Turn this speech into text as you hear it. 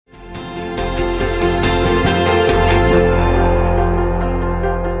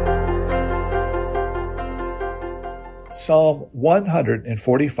Psalm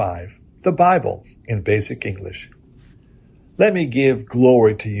 145, the Bible in Basic English. Let me give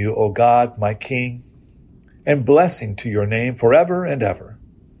glory to you, O God, my King, and blessing to your name forever and ever.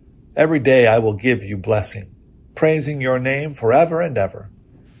 Every day I will give you blessing, praising your name forever and ever.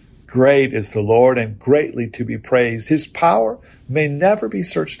 Great is the Lord and greatly to be praised. His power may never be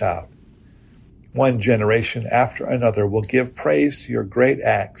searched out. One generation after another will give praise to your great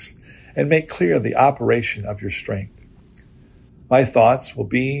acts and make clear the operation of your strength. My thoughts will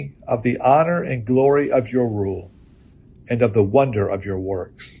be of the honor and glory of your rule and of the wonder of your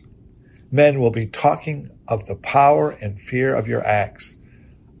works. Men will be talking of the power and fear of your acts.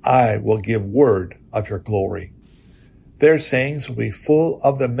 I will give word of your glory. Their sayings will be full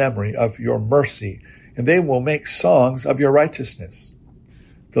of the memory of your mercy, and they will make songs of your righteousness.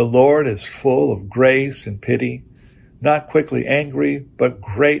 The Lord is full of grace and pity, not quickly angry, but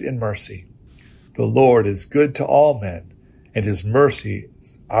great in mercy. The Lord is good to all men, and his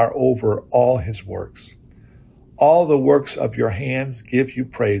mercies are over all his works. All the works of your hands give you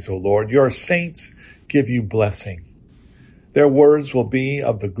praise, O Lord. Your saints give you blessing. Their words will be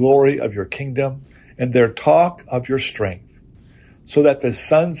of the glory of your kingdom, and their talk of your strength, so that the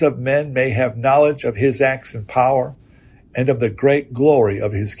sons of men may have knowledge of his acts and power, and of the great glory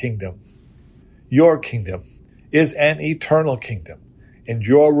of his kingdom. Your kingdom is an eternal kingdom, and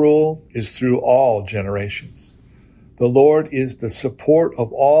your rule is through all generations. The Lord is the support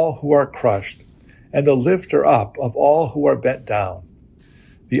of all who are crushed, and the lifter up of all who are bent down.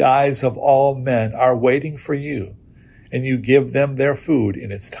 The eyes of all men are waiting for you, and you give them their food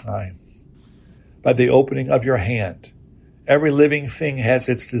in its time. By the opening of your hand, every living thing has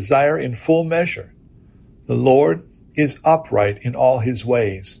its desire in full measure. The Lord is upright in all his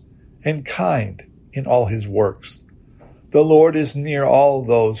ways, and kind in all his works. The Lord is near all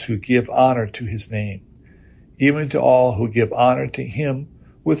those who give honor to his name, even to all who give honor to him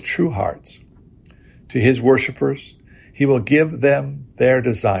with true hearts. To his worshipers, he will give them their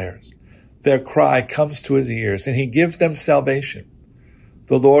desires. Their cry comes to his ears, and he gives them salvation.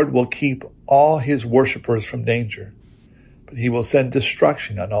 The Lord will keep all his worshipers from danger, but he will send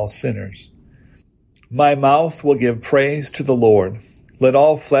destruction on all sinners. My mouth will give praise to the Lord. Let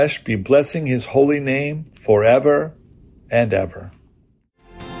all flesh be blessing his holy name forever and ever.